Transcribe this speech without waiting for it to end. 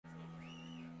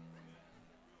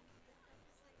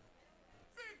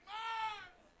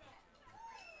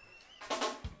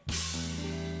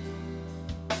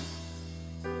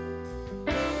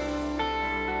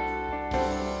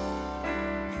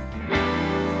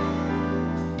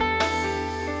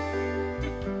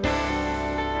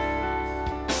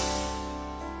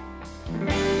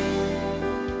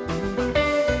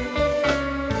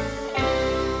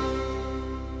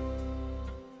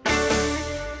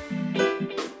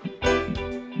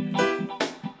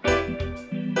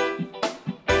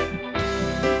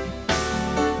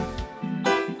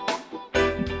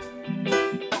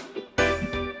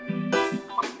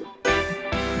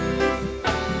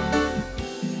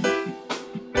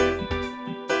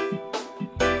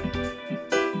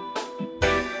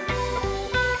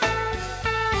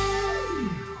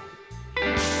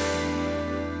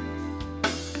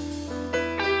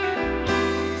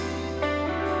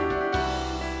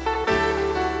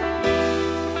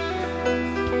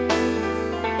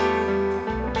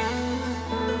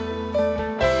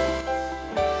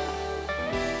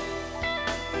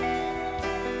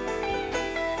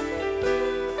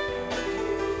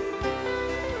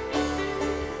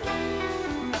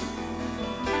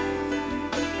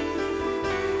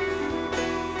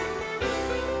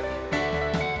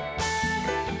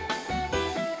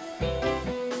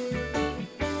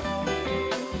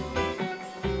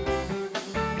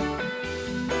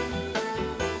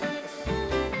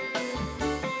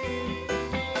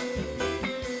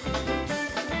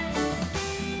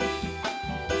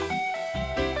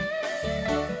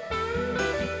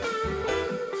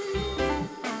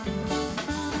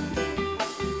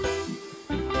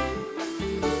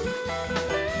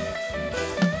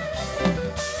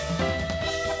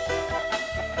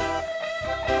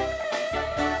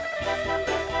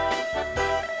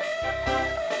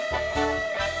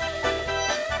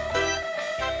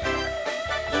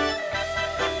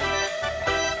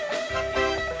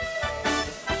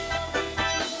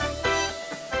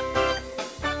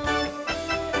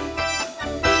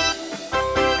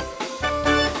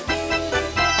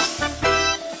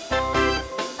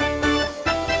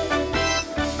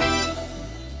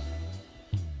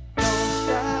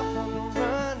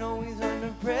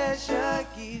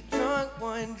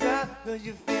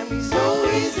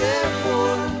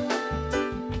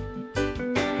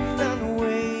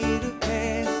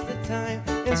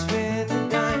and spend the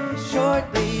dime.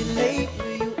 Short day late,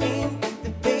 you in the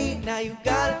debate. Now you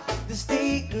got to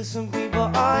stay, cause some people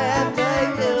are after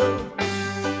you.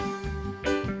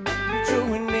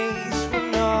 True and ace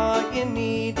when all you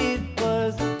needed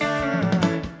was the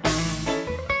time.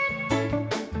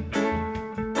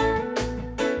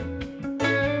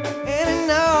 And I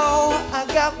know I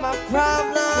got my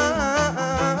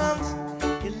problems.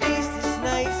 At least it's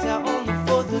nice out on the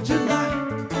 4th of July.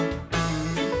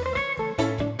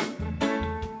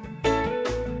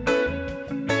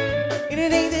 And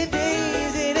it ain't the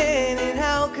days it ain't, and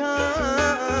how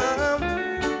come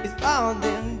it's all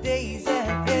them days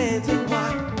that ends in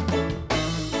why?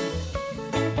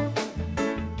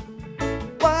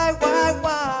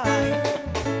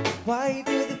 Why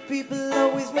do the people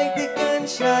always make the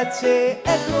gunshots say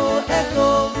echo,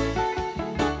 echo?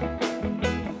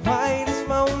 Why does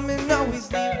my woman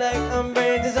always leave like I'm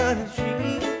branches on a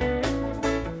tree?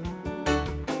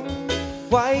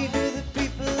 Why do the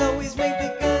people always make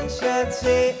the gunshots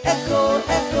say echo,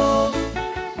 echo?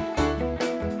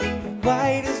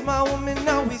 Why does my woman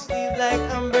always leave like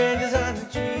I'm branches on a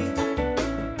tree?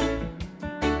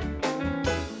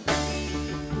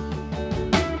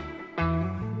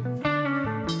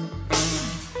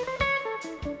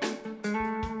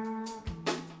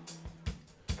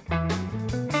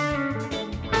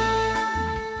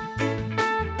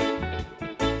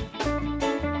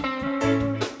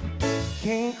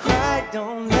 Can't cry,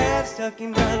 don't laugh, stuck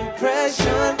in under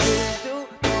depression. Please do,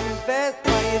 don't fast,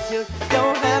 quiet, you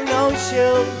don't have no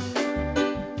shoes.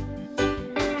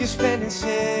 You're spending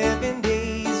 7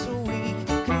 days a week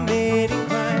committing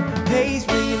crime. Pays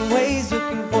me in ways,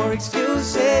 looking for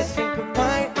excuses. Drink a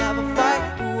pint, have a fight,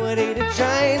 who would hate to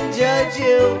try and judge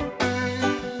you?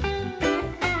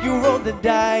 You rolled the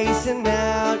dice and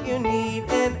now you need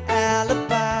an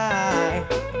alibi.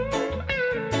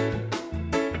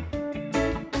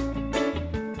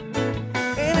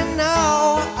 And I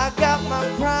know I got my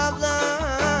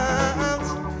problems.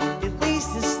 At least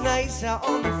it's nice out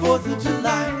on the 4th of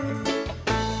July.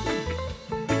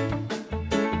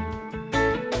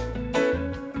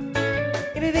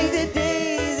 And it ain't the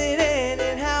days it end,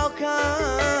 and how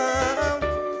come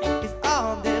it's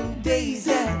all them days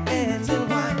that ends in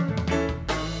why?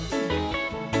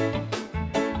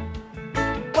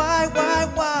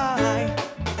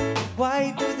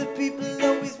 Why do the people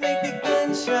always make the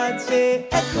gunshots say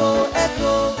echo,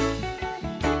 echo?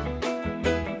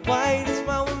 Why does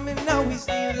my woman always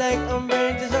leave like I'm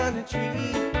branches on a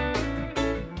tree?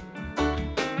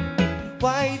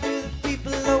 Why do the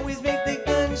people always make the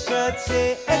gunshots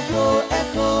say echo,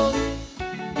 echo?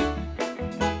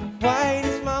 Why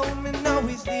does my woman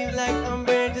always leave like I'm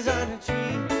branches on a tree?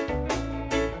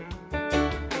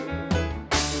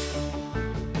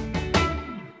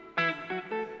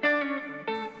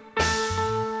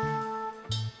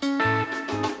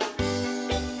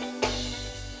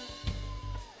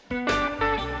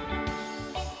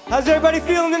 How's everybody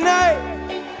feeling tonight?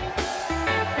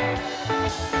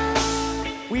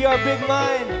 We are Big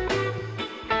Mind.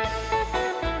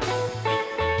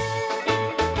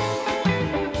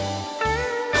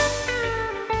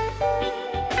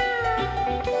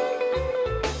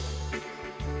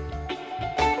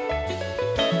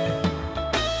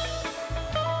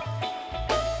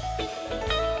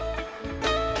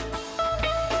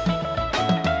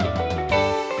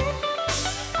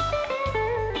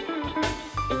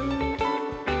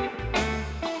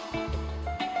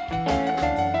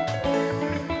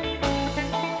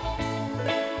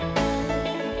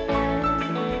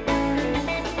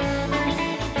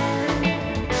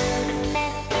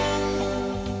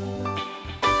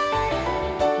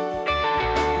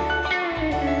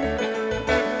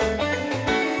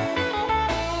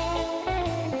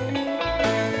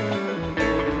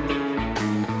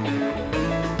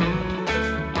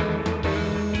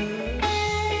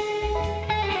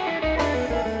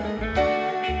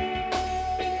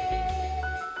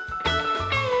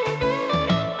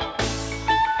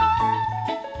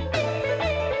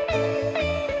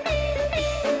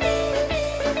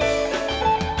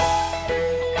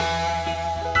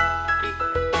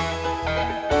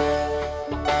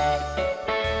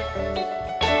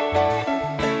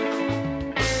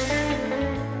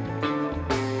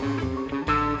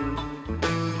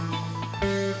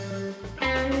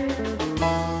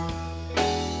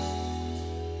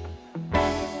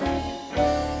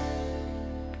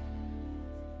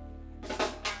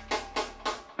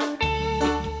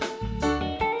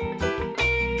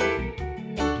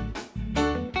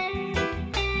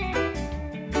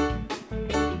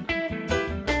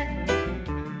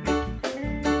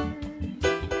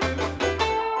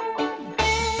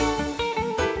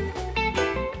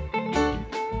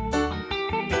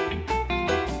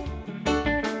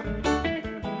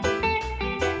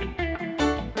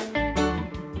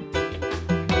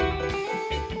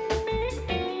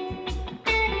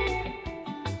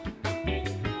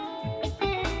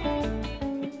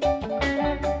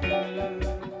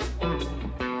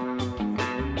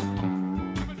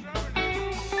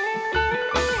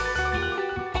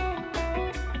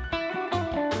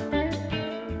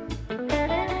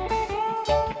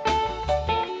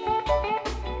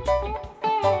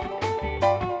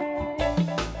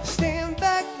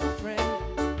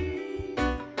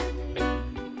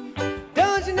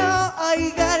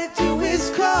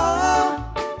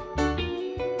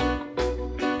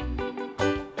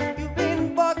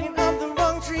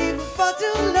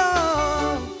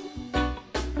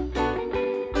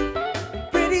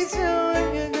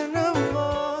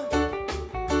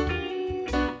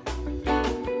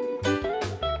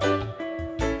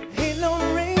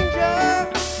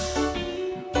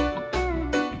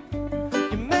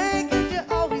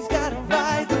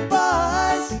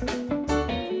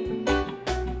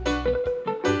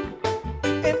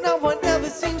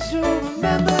 to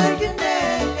remember your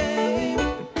name.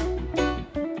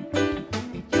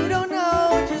 You don't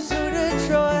know just who to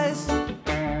trust.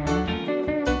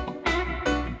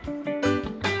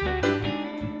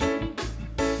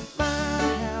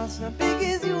 My house not big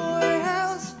as your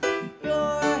house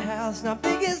not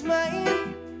big as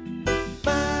mine.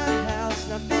 My house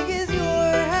not big as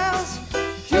your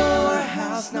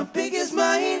house not big as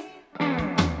mine.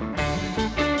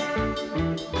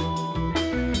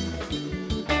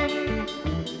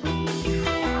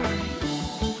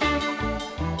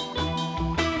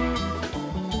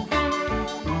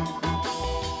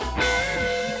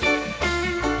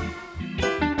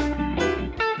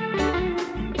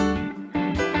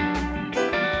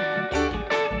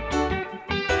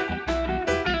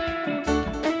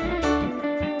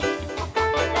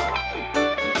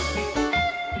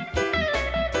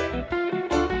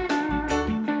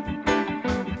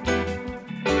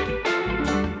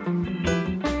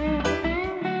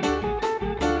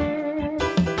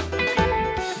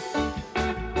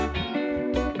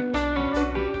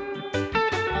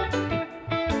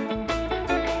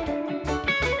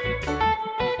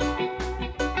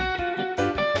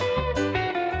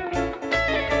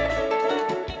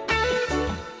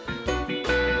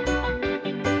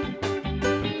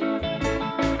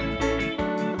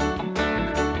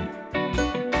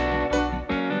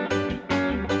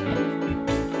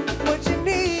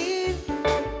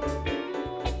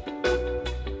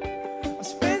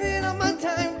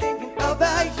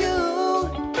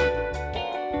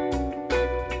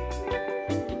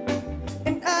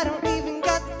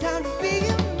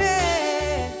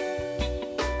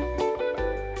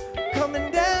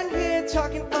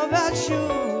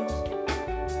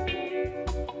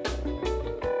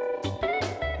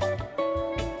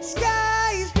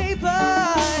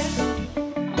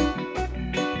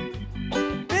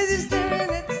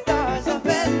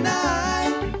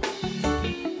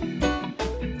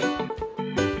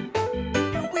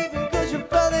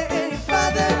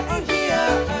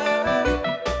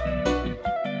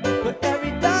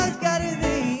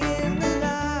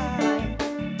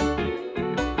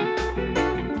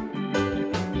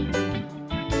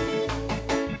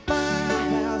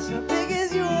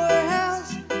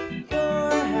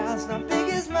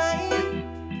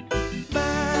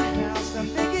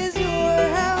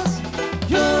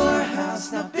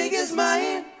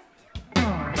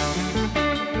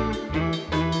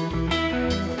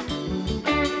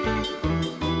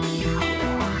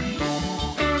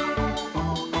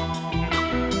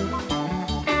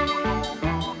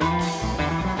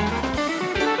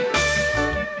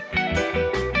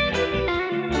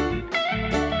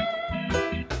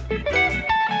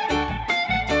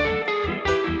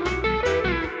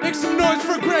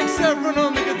 Seraphin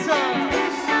on the guitar.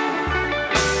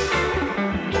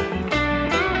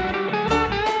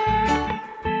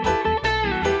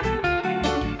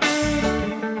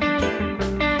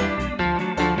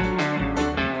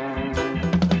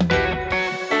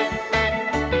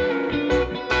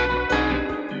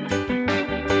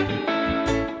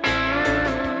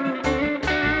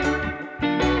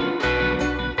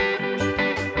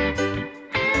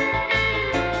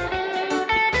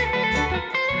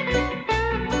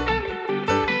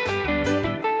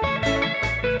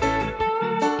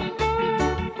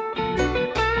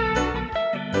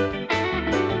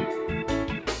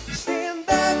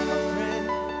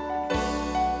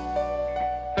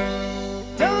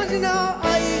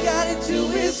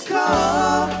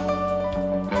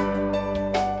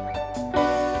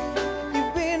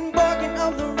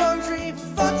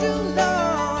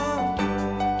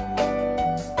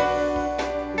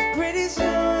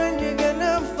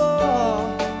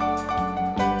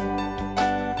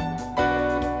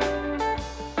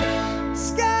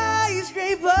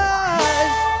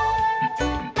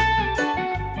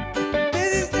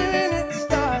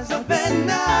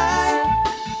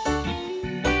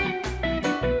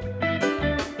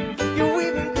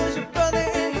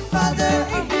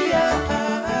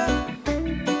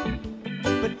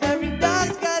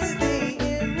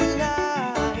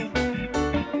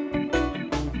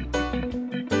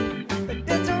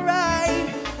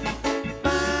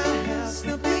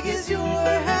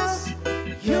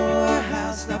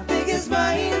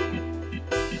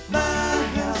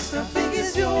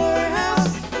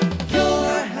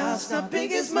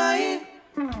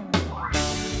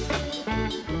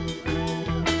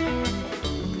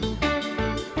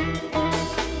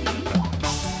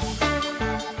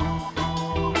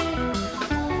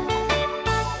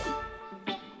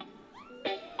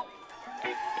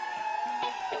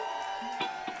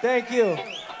 Thank you.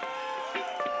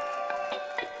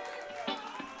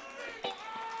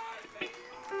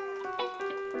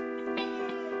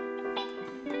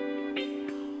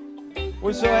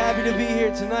 We're so happy to be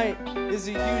here tonight. This is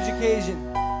a huge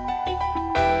occasion.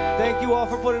 Thank you all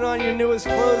for putting on your newest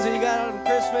clothes that you got on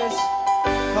Christmas.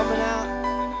 Coming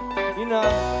out, you know.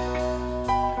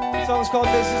 The song's called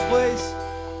Mrs. Place.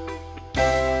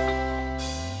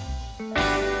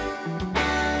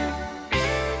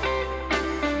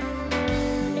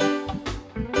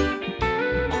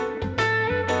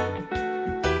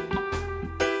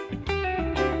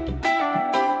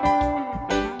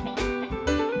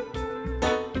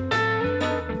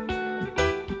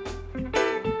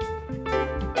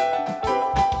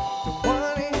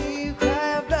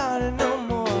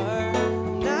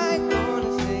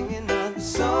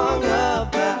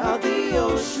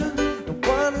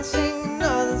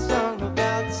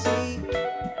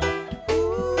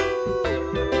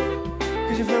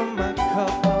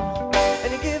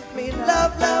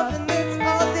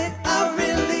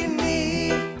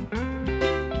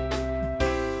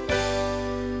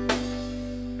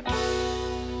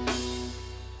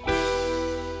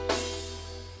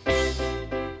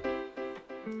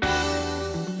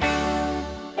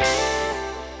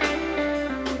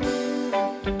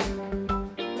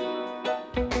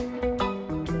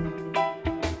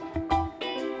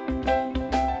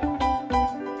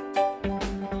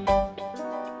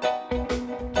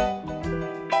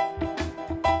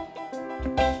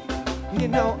 You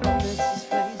know I miss this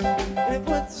place, and it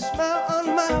puts a smile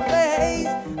on my face.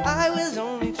 I was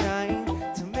only trying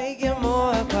to make it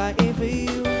more quiet for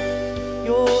you.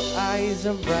 Your eyes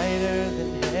are brighter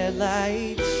than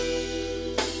headlights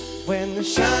when they're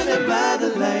shining by the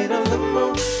light of the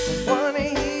moon. I wanna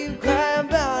hear you cry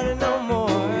about it no more.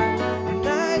 I'm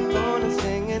not gonna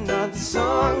sing another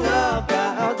song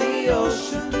about the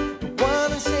ocean. I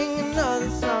wanna sing another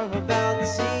song about the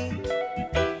sea.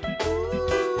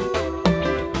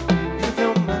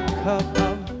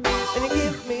 And you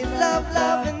give me love,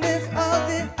 love, and it's all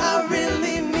that I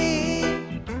really need.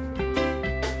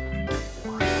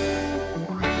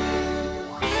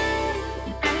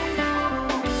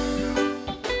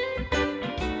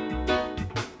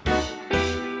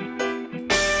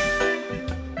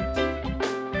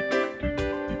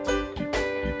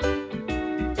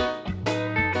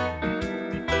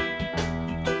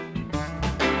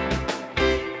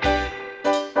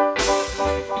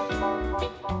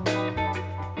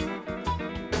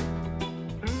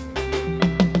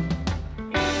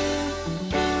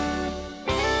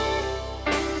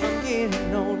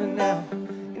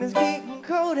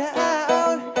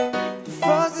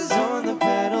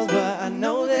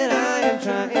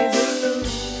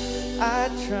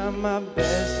 My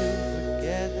best to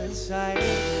forget the sight,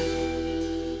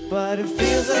 but it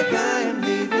feels like I am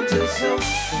leaving too soon.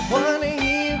 I wanna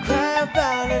hear you cry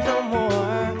about it no more.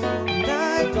 I'm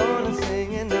not gonna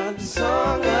sing another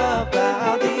song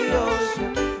about the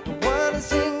ocean. I wanna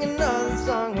sing another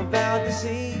song about the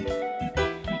sea.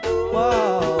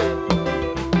 Whoa,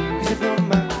 'cause you fill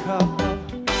my cup up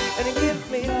and you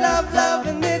give me love, love,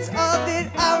 and it's all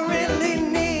that I really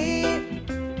need.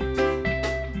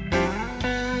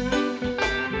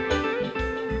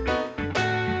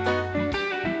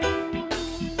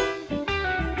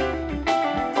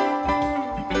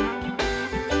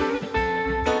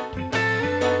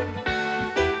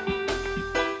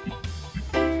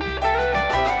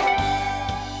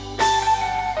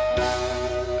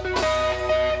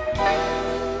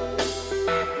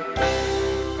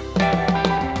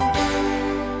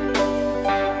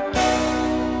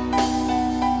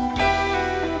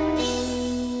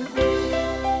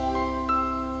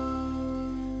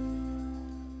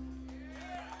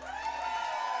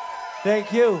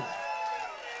 Thank you.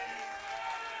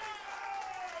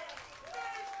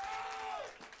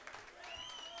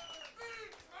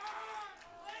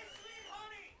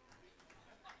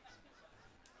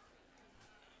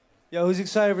 Yo, who's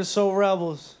excited for Soul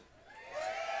Rebels?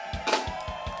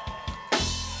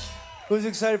 Who's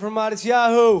excited for Modest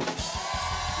Yahoo?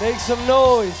 Make some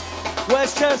noise.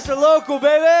 Westchester local,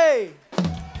 baby!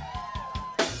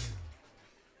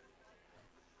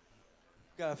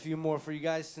 Got a few more for you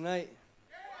guys tonight.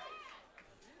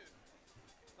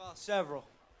 Oh, several,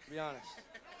 to be honest.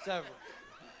 Several.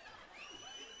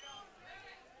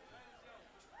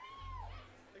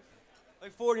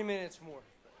 Like 40 minutes more.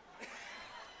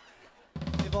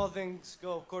 If all things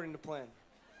go according to plan.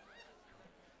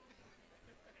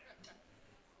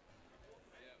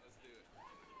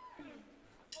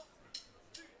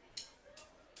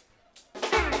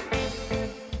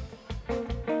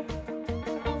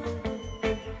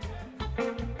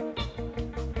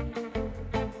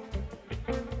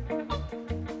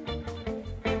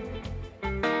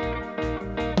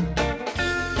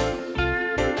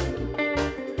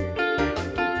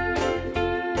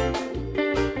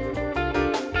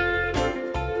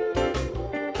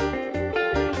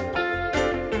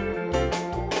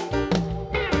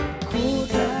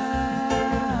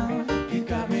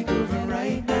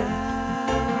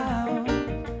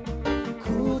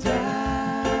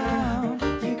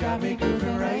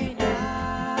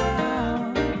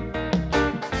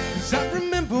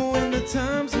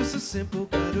 simple,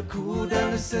 gotta cool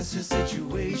down, assess your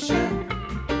situation.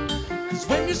 Cause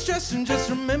when you're stressing, just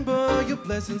remember your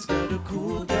blessings gotta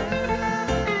cool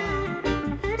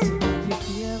down. So can you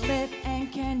feel it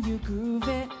and can you groove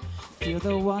it? Feel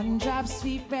the one drop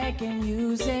sweet reggae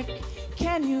music.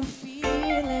 Can you feel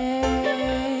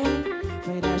it?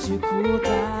 Right as you cool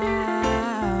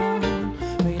down,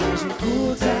 right as you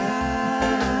cool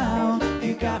down.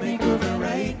 You got me grooving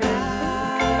right now.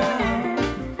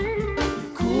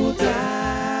 Cool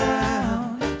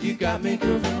down, you got me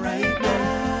grooving right now.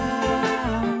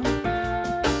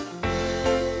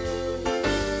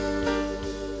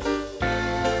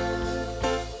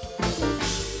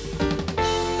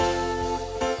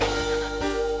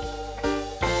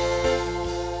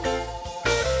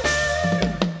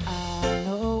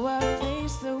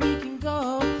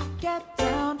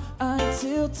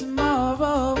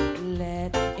 Tomorrow,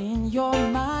 let in your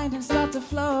mind and start to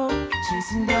flow,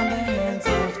 chasing down the hands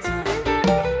of time.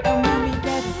 And when we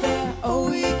get there, oh,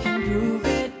 we can groove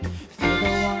it. Feel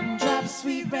the one drop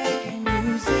sweet reggae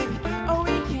music. Oh,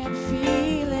 we can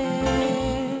feel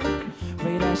it.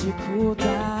 Right as you cool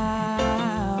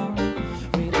down,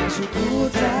 right as you cool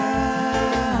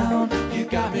down. You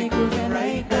got me grooving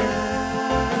right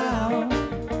now.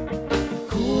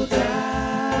 Cool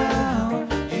down,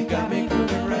 you got me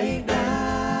grooving right now.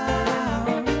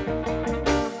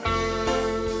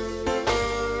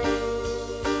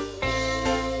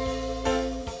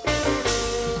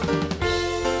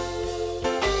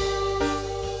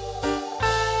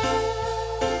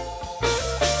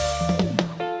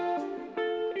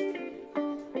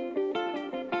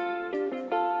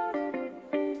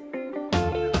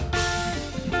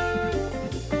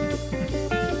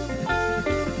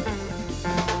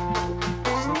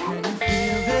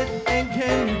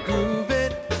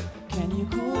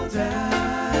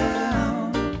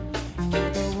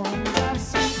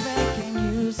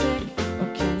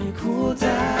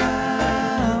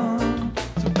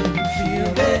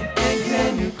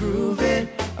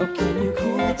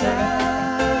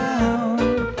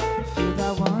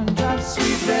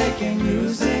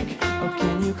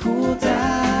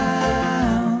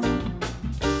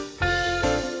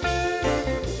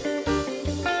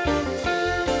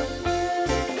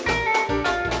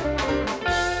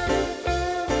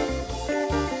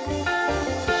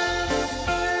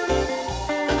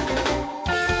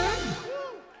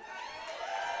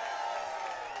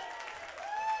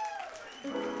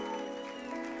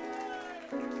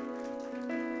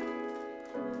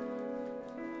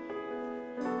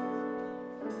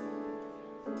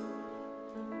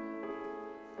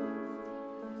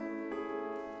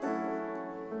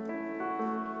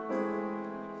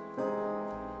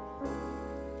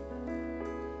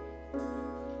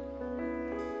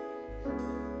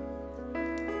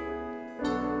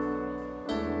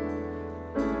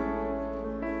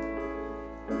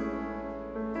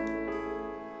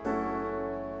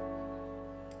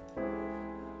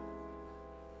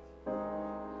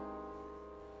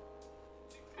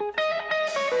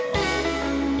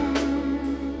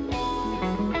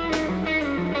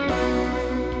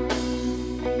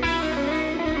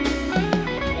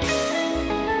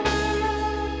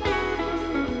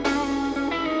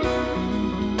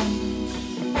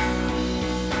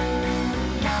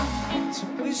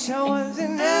 Wish I was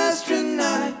an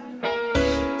astronaut.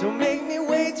 Don't make me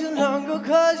wait too long,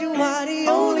 cause you are the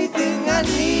only thing I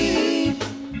need.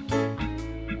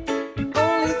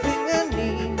 Only thing I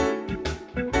need.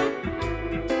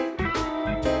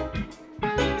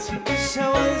 So wish I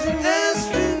was an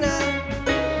astronaut.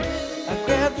 I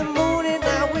grab the moon and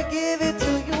I would give it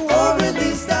to you, or at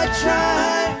least I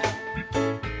try.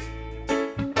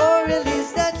 Or at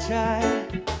least I try.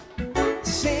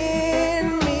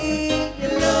 Send me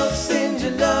your love, send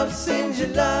your love, send your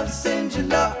love, send your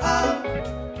love.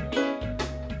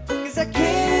 Cause I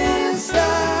can't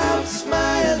stop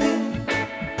smiling.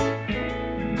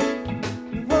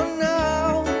 Oh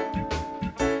no.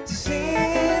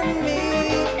 Send me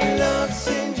your love,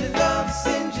 send your love,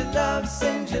 send your love,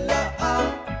 send your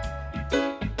love.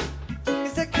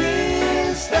 Cause I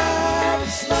can't stop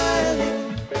smiling.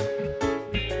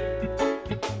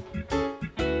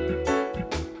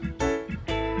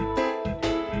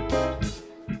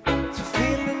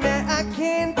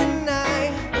 Can't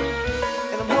deny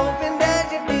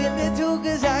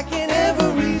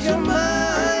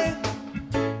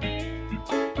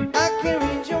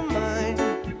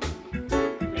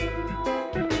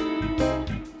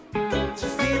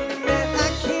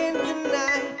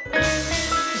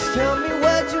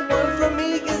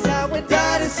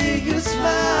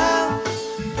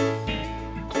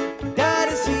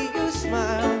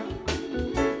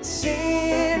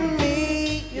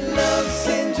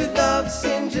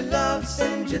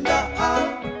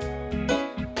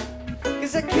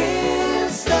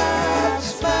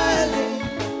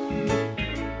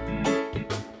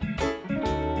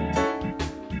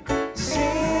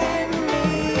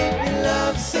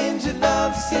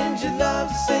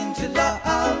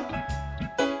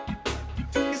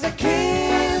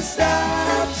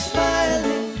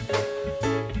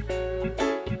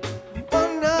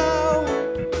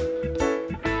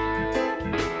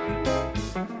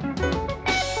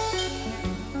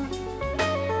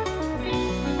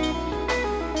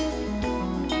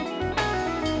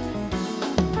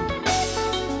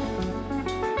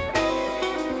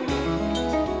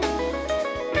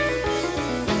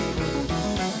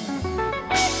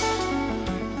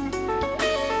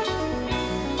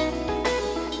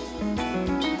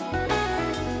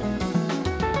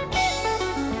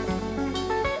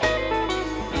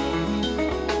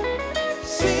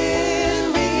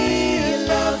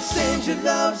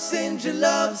your love, send your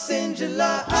love, send your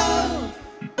love. Oh,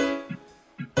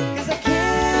 'cause I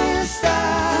can't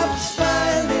stop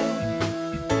smiling.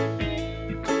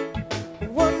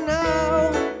 One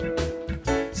now,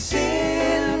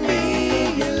 send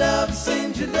me your love,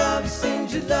 send your love,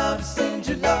 send your love, send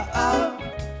your love. Oh,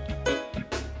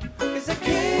 'cause I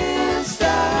can't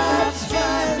stop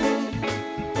smiling.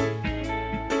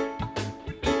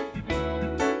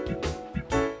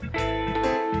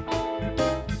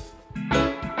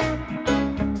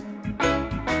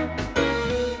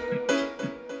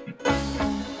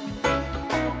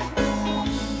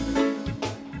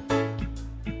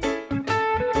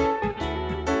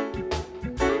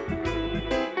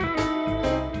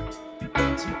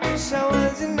 I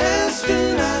was an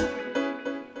astronaut.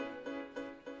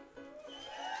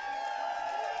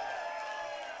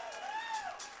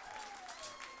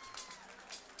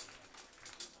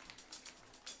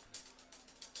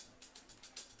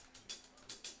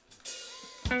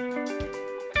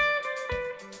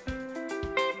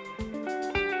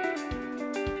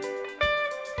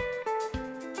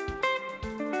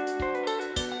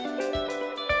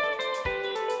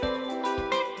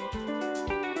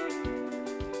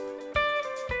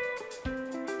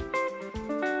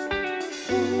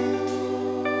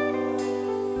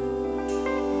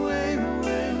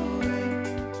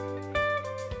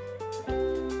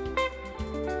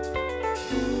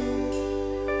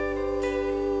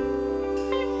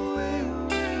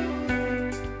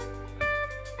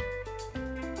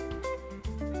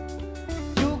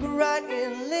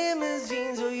 In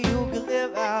limousines, or you could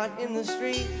live out in the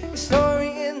street. A story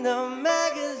in the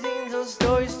magazines, or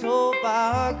stories told by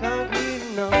our concrete.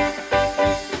 No, you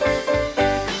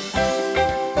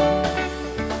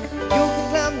can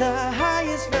climb the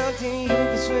highest mountain, you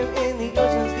can swim in the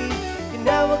ocean's deep. You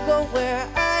never go where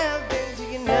I have been, so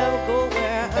you never go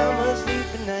where I'm asleep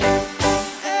at night.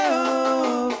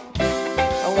 Oh,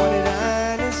 I wanted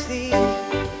honesty.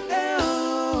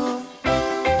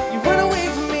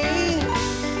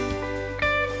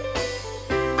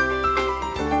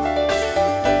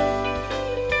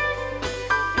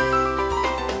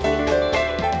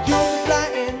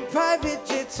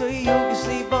 So you can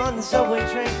sleep on the subway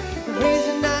train. The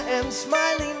reason I am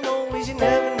smiling always, you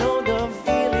never know the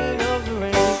feeling of the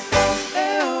rain.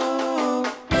 Oh,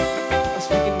 I'm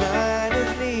speaking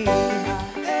honestly.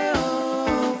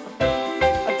 Oh,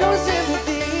 I don't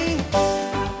sympathy.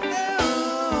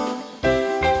 Oh,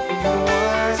 you don't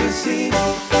want to see.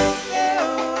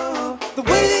 Oh, the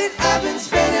way that I've been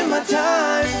spending my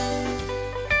time.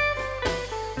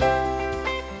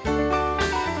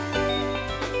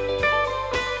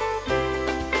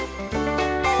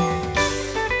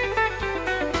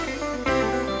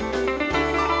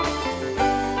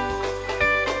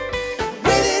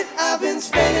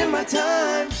 Spending my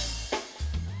time.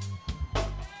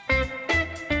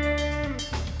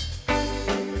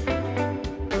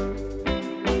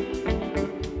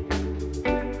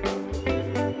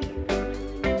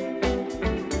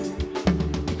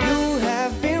 You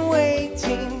have been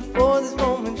waiting for this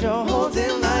moment your whole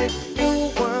damn life.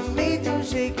 You want me to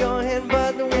shake your hand,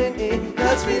 but the wind it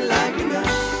cuts me like a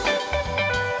knife.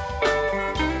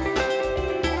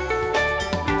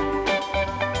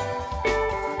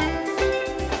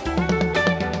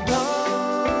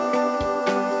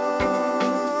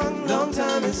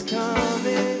 Is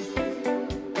coming.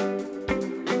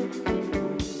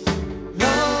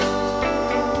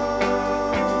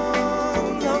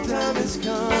 Long time is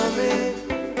coming.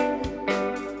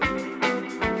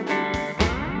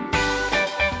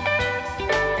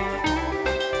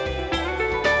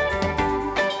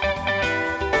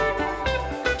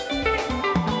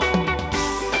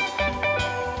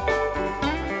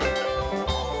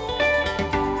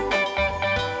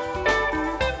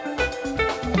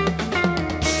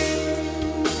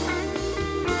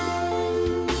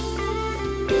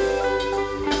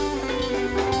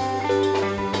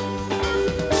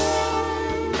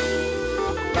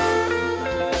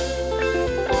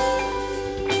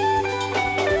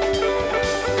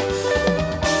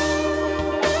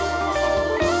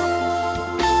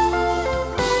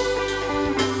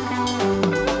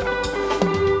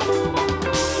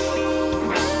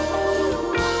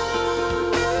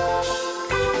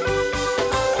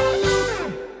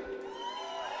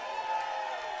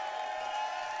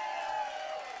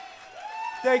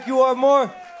 Thank you,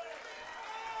 Ardmore.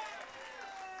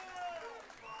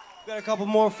 Got a couple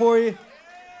more for you.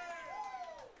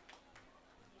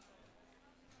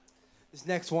 This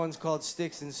next one's called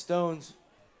Sticks and Stones.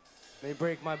 May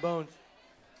break my bones.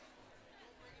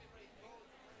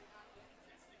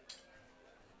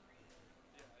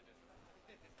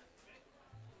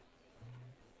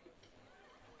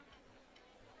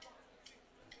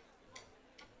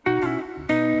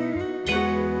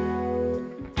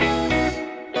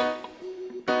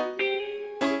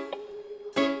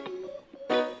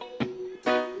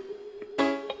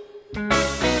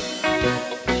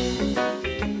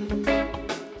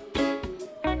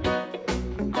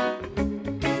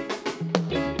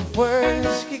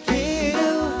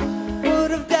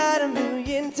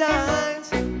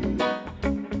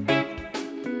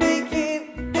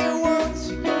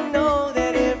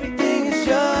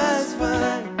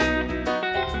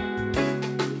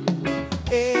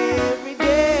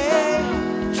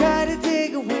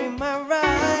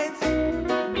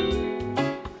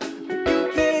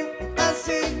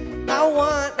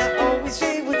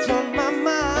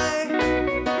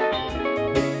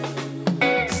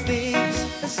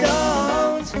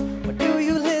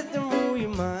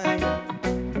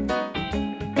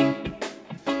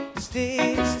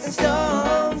 Sticks and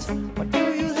stones, why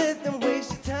do you let them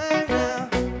waste your time now?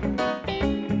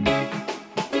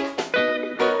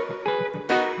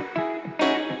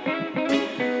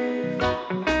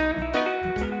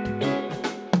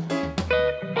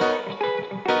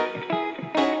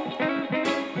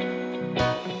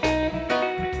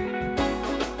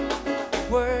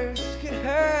 Words could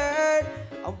hurt,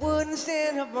 I wouldn't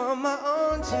stand up on my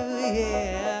own too,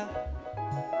 yeah.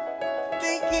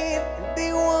 They can't and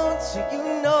they won't, so you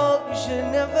know you should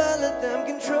never let them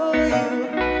control you.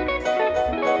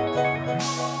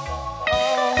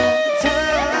 All the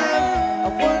time, I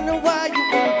wonder why you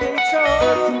won't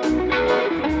control.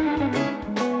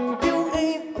 You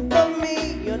ain't above me,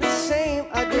 you're the same,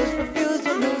 I just refuse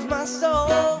to lose my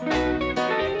soul.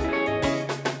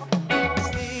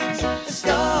 Sticks and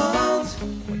stones,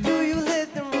 why do you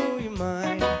let them rule your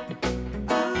mind?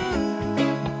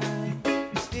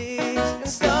 Sticks and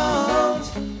stones,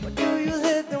 why do you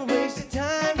let them waste your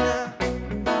time now?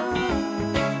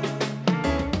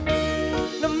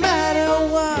 No matter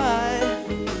what,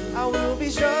 I will be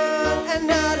strong and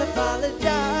not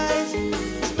apologize.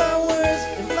 It's my words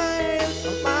in my hands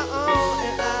on my own,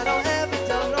 and I don't ever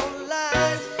tell no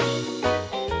lies.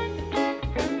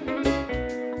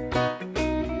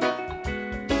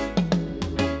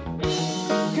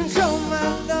 Control my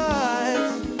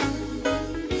thoughts,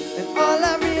 and all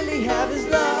I really have is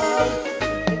love.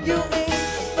 And you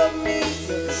ain't above me,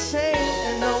 you're the same,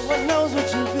 and no one knows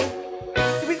what you could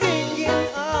be thinking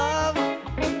of.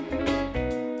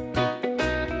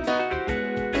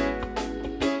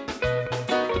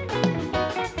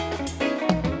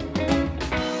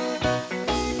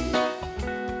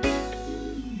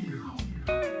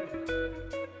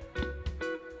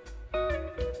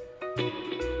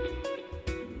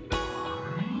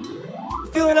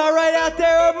 Feeling all right out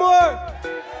there, Ardmore?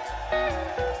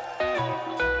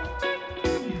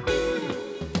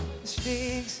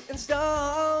 Sticks and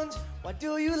stones, why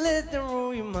do you let them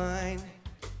rule your mind?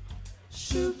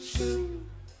 Shoot, shoot.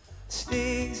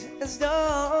 Sticks and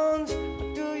stones,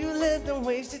 why do you let them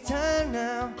waste your time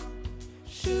now?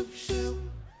 Shoot, shoot.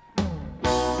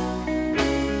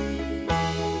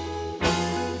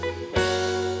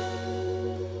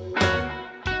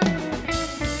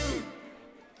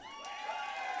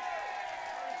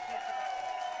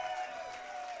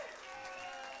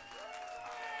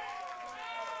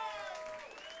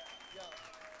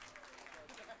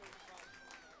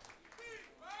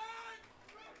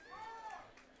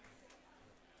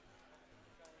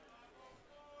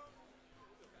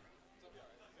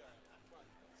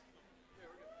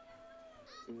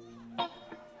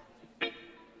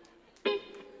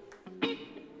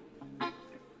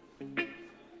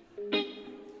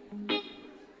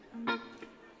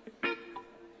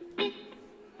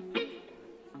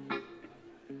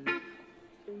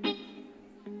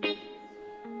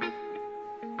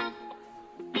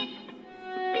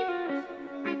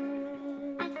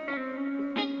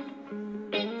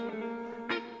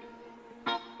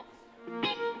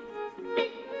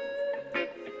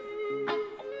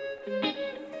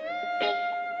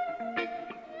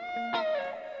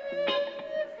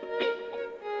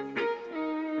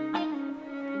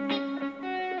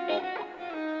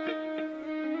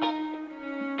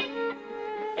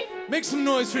 Make some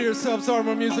noise for yourselves,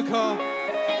 Ardmore Music Hall.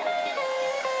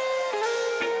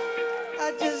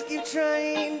 I just keep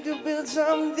trying to build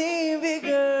something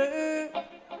bigger.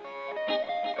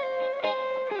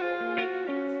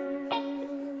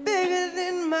 Bigger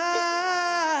than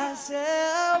myself.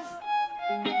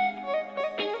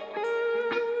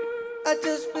 I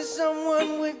just wish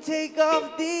someone would take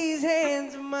off these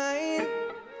hands of mine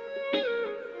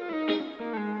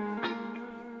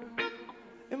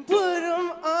and put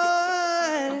them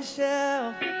on a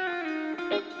shelf.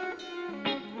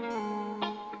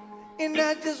 And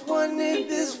I just wanted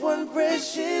this one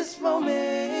precious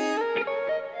moment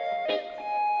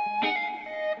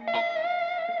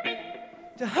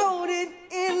to hold it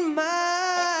in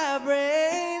my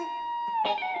brain.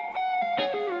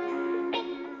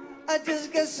 I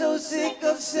just got so sick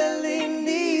of selling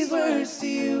these words to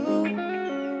you.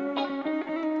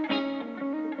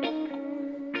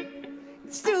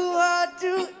 It's too hard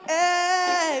to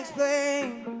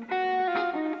explain.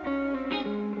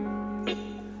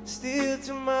 Still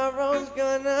tomorrow's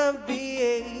gonna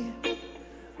be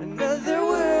another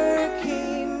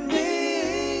working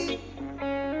day.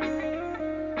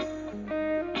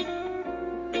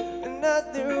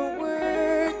 Another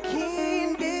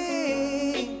working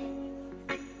day.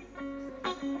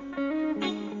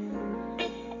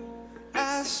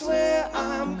 I swear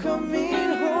I'm coming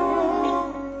home.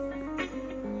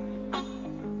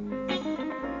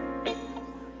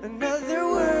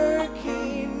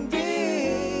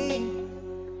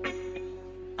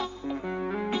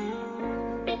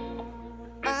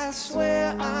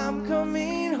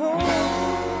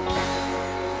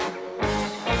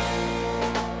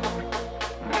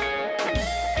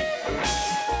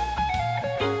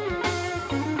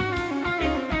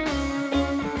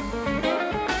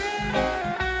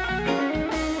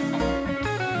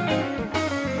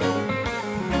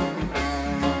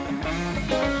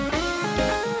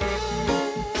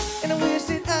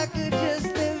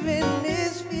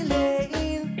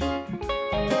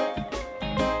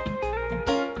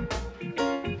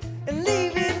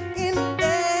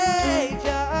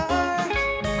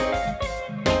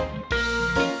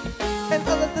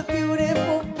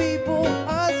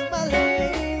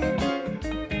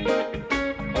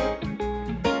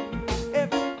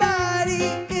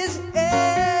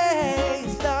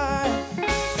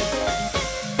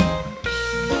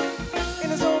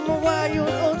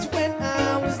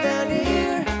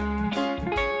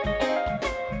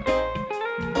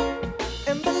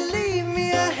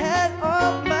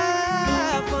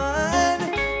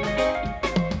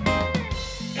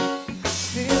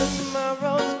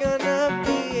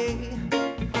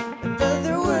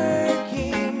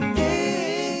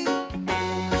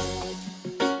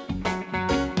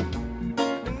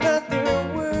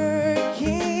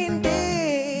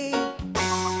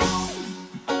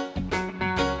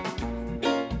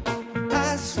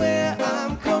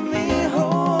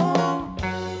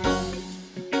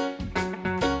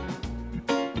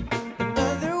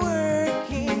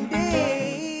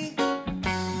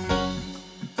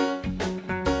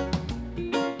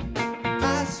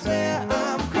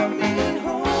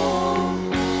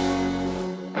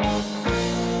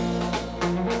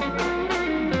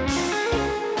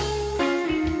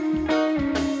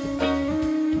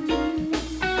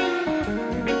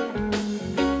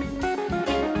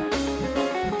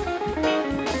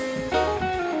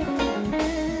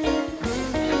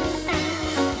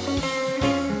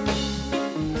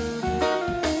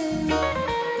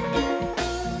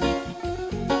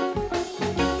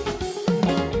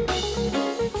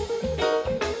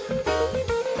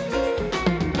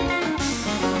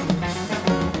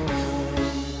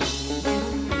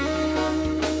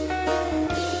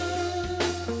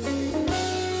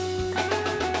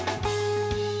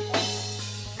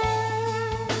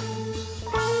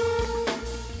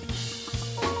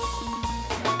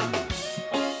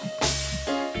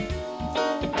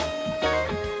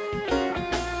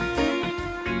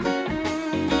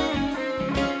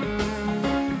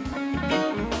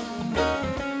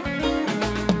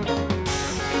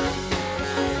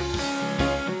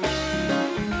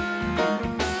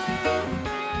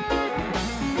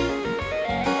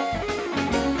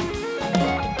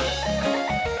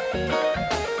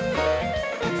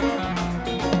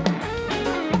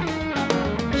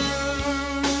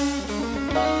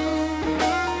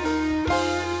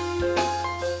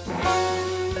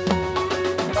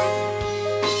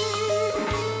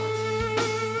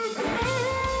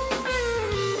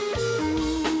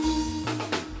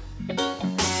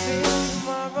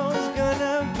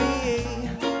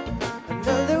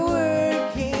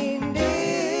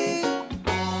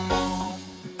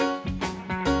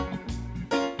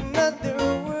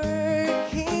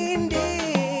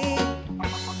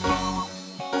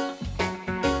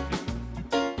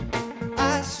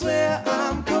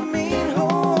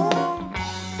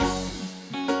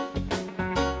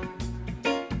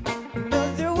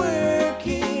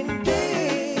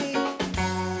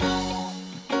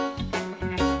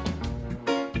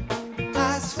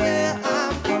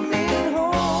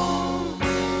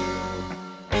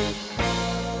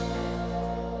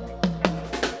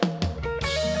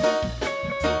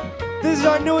 is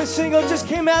our newest single, just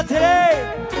came out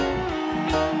today.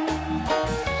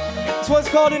 This one's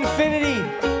called Infinity.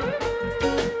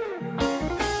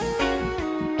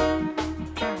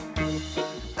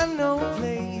 I know a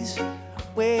place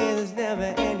where there's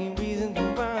never any reason to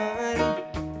run.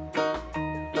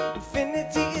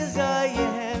 Infinity is all you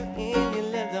have and you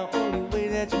live the only way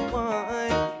that you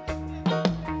want.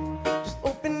 Just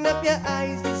open up your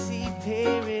eyes to see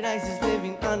paradise is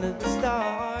living under the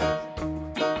stars.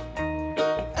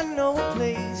 I know a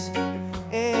place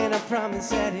and I promise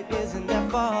that it isn't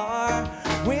that far.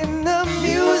 When the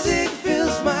music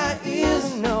fills my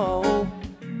ears, no,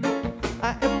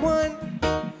 I am one.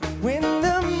 When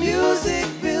the music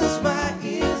fills my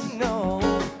ears, no,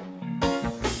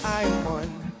 I am one.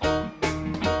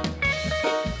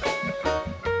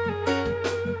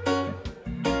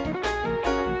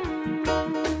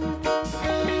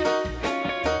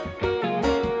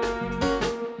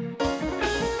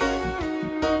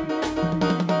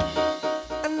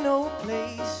 I know a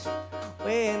place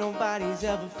where nobody's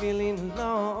ever feeling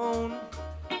alone.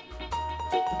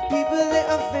 The people that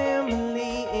are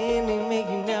family and they make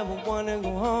you never wanna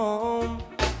go home.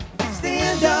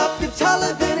 Stand up, you're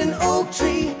taller than an oak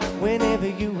tree whenever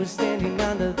you were standing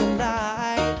under the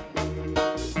light.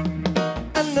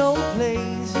 I know a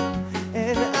place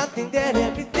and I think that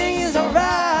everything is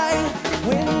alright.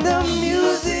 When the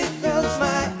music fills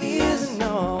my ears,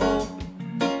 no,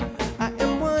 I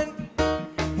am one.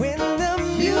 When the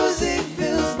music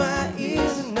fills my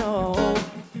ears, no,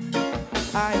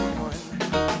 I am one.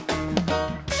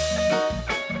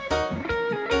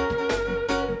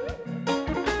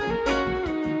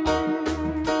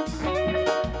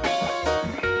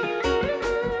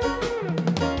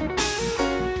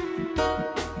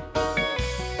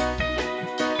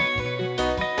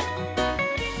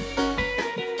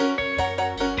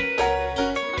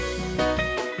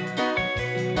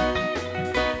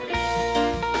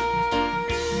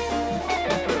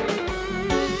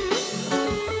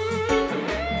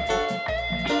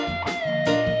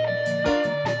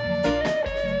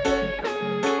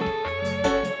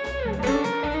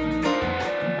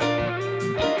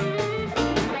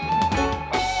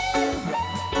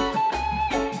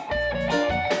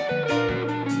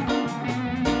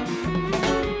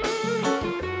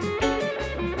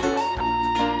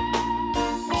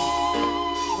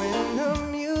 When the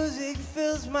music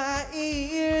fills my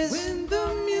ears. When the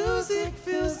music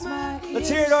fills my ears. Let's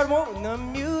hear it, Ardmore. When the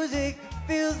music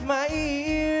fills my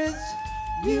ears.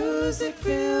 Music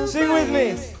fills Sing my with me.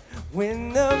 ears.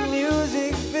 When the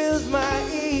music fills my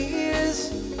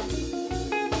ears.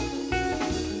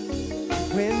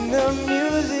 When the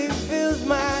music fills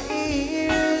my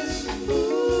ears.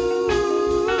 Ooh.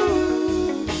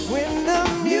 When the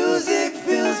music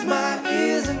fills my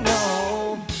ears,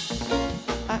 no,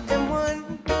 I am one.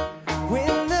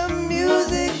 When the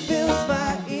music fills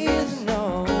my ears,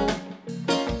 no,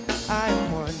 I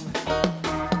am one.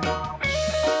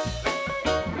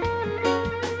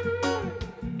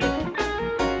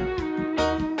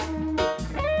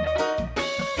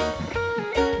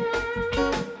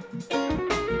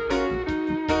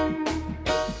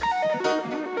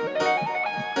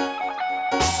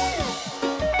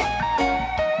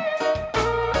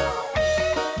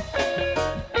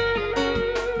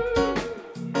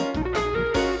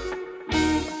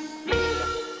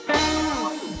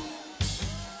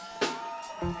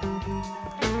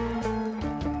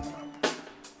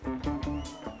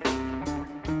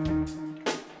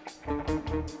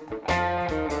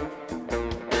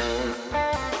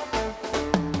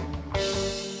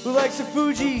 Who likes the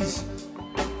Fugees?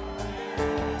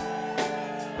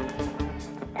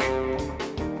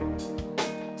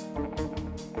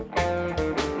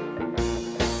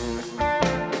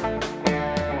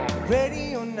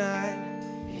 Ready or not,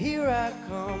 here I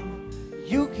come.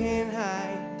 You can't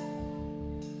hide.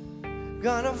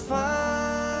 Gonna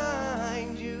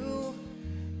find you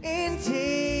and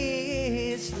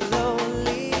take it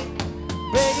slowly.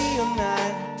 Ready or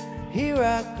not, here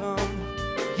I come.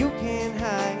 You can't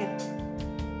hide.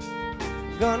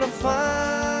 Gonna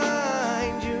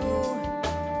find you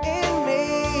and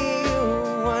make you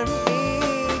want me.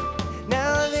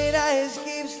 Now that I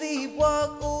escape sleep,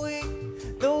 walk away.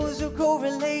 Those who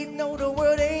correlate know the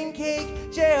world ain't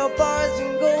cake. Jail bars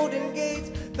and golden gates.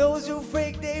 Those who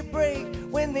fake, they break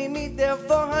when they meet their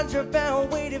 400-pound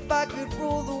weight. If I could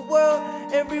rule the world,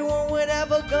 everyone would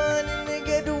have a gun and they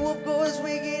get to, of course,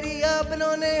 we giddy up and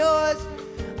on their horse.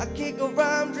 I kick a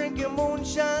rhyme, drinking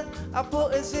moonshine. I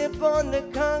put a sip on the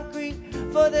concrete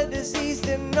for the deceased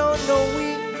and on the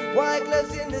weak. White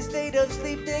gloves in the state of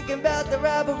sleep, thinking about the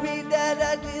robbery that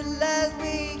I did last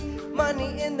week. My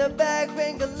money in the bag,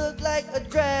 bank look like a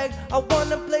drag. I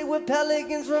wanna play with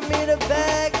pelicans from me to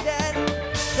Baghdad.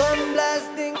 Come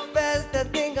blasting fast, I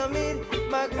think I'm in.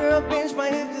 My girl pinched my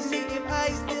hip to see if I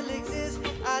still exist.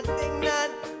 I think not.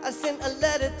 I sent a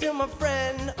letter to my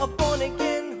friend, a born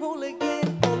again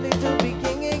hooligan, only to be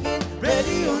king again.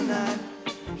 Ready or not,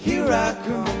 here I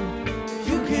come.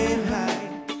 You can't hide.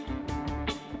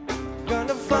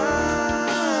 Gonna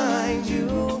find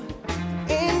you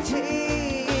in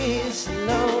tears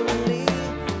slowly.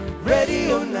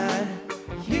 Ready or not,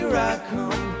 here I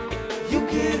come. You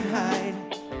can't hide.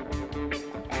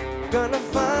 Gonna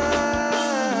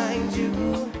find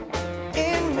you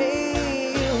in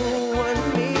me, you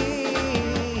and me.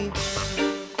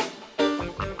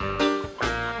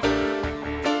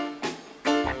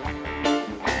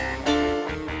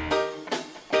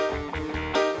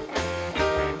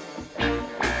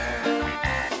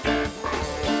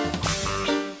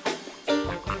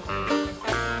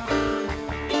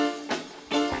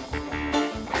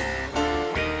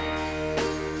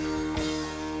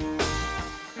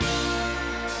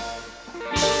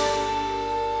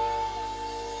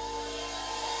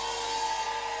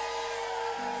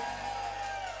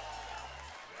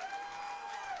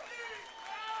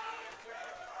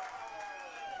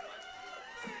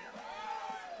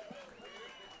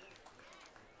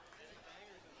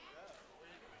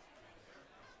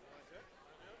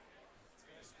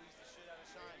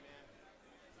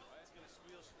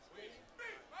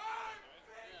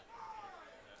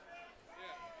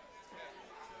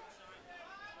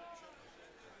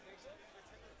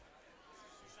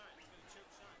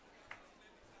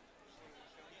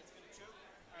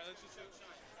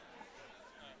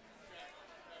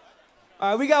 All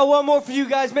right, we got one more for you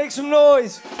guys. Make some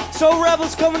noise. So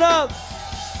Rebels coming up.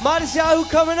 Modest Yahoo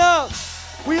coming up.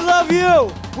 We love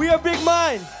you. We are Big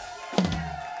Mind.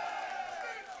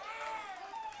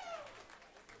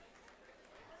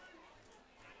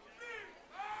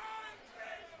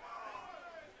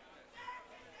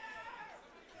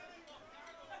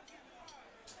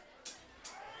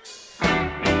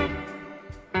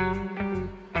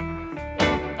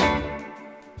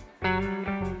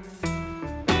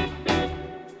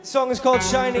 The song is called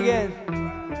Shine Again.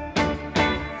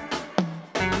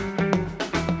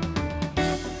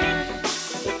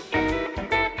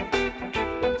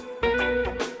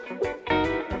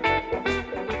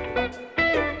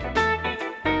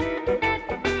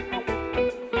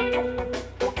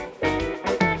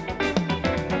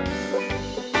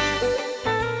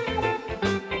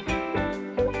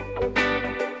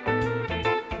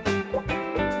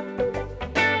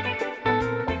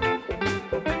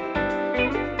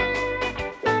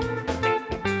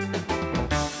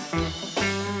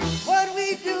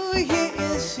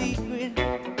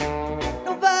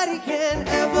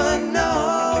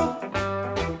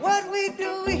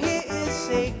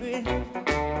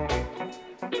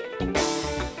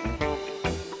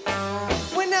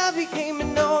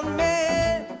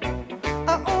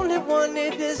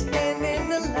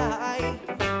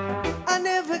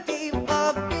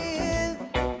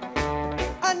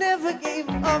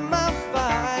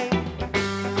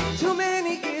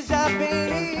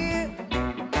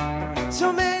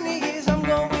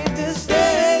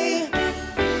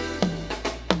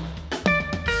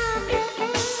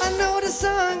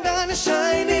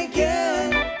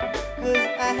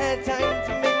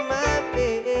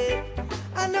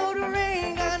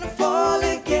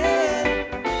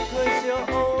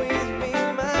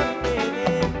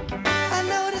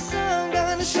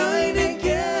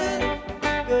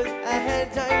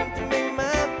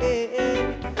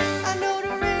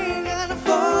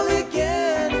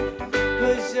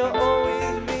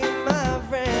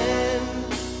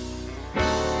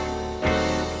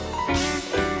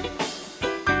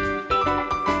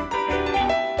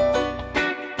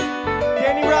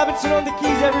 On the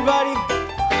keys, everybody.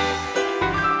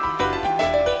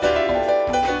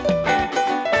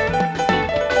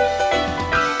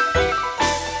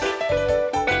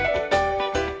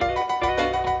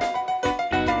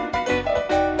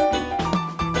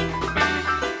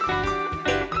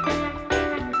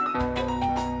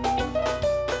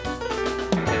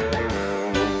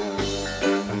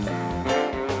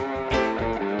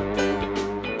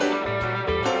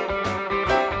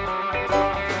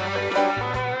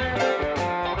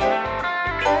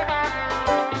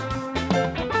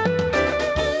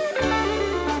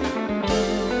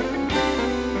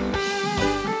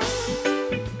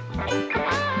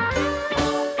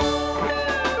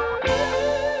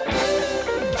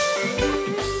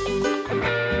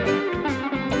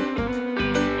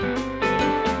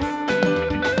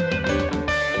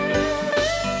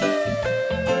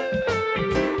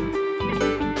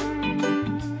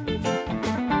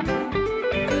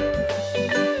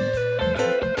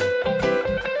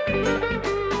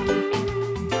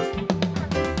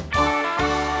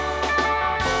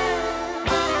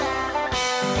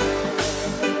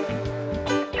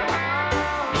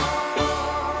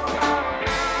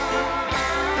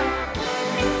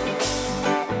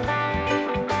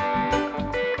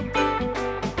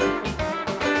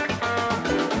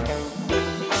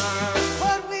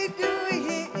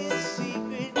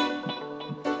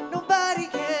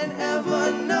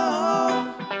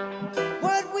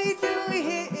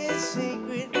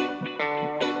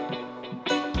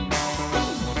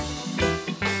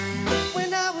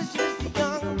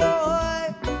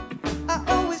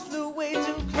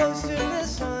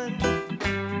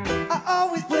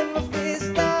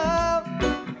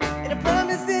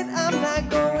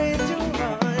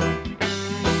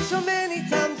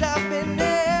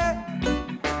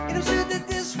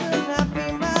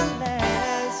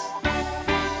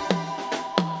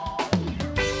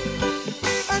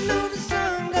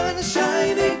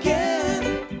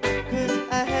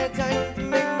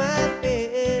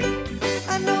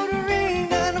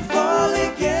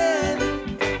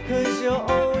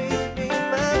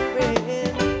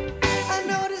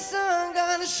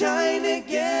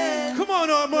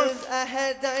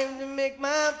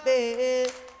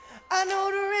 bed. I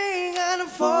know the rain gonna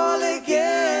fall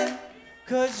again,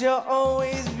 'cause you'll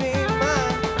always be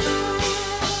mine.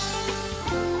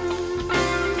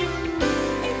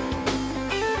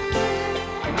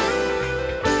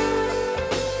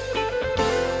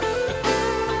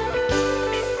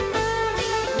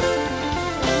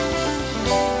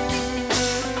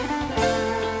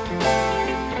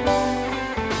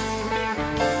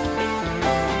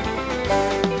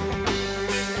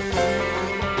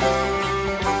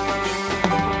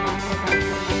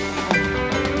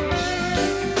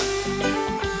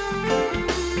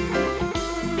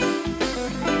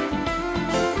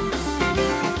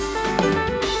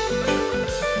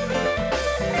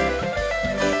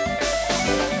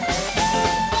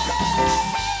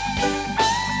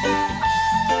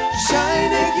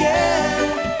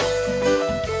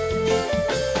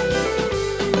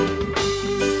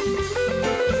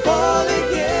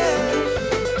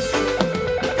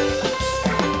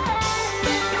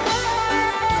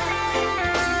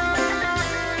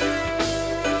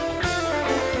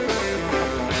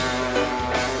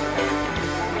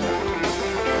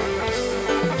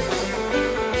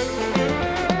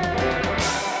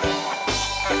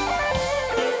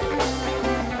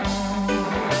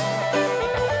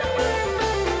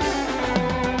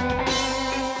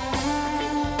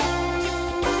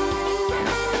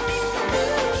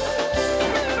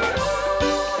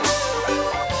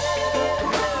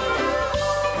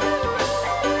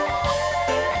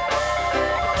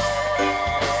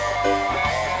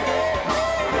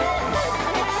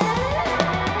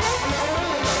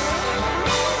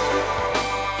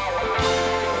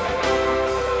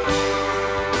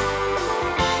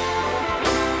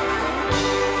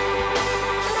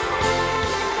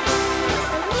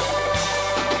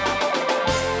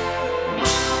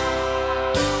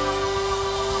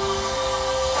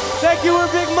 Thank you,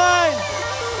 we're Big Mind.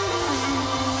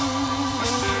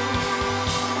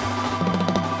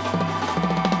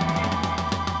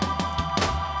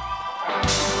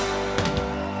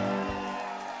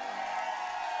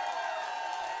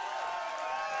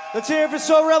 Let's hear it for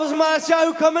Soul Rebels and Minus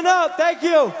Yahoo coming up. Thank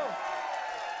you.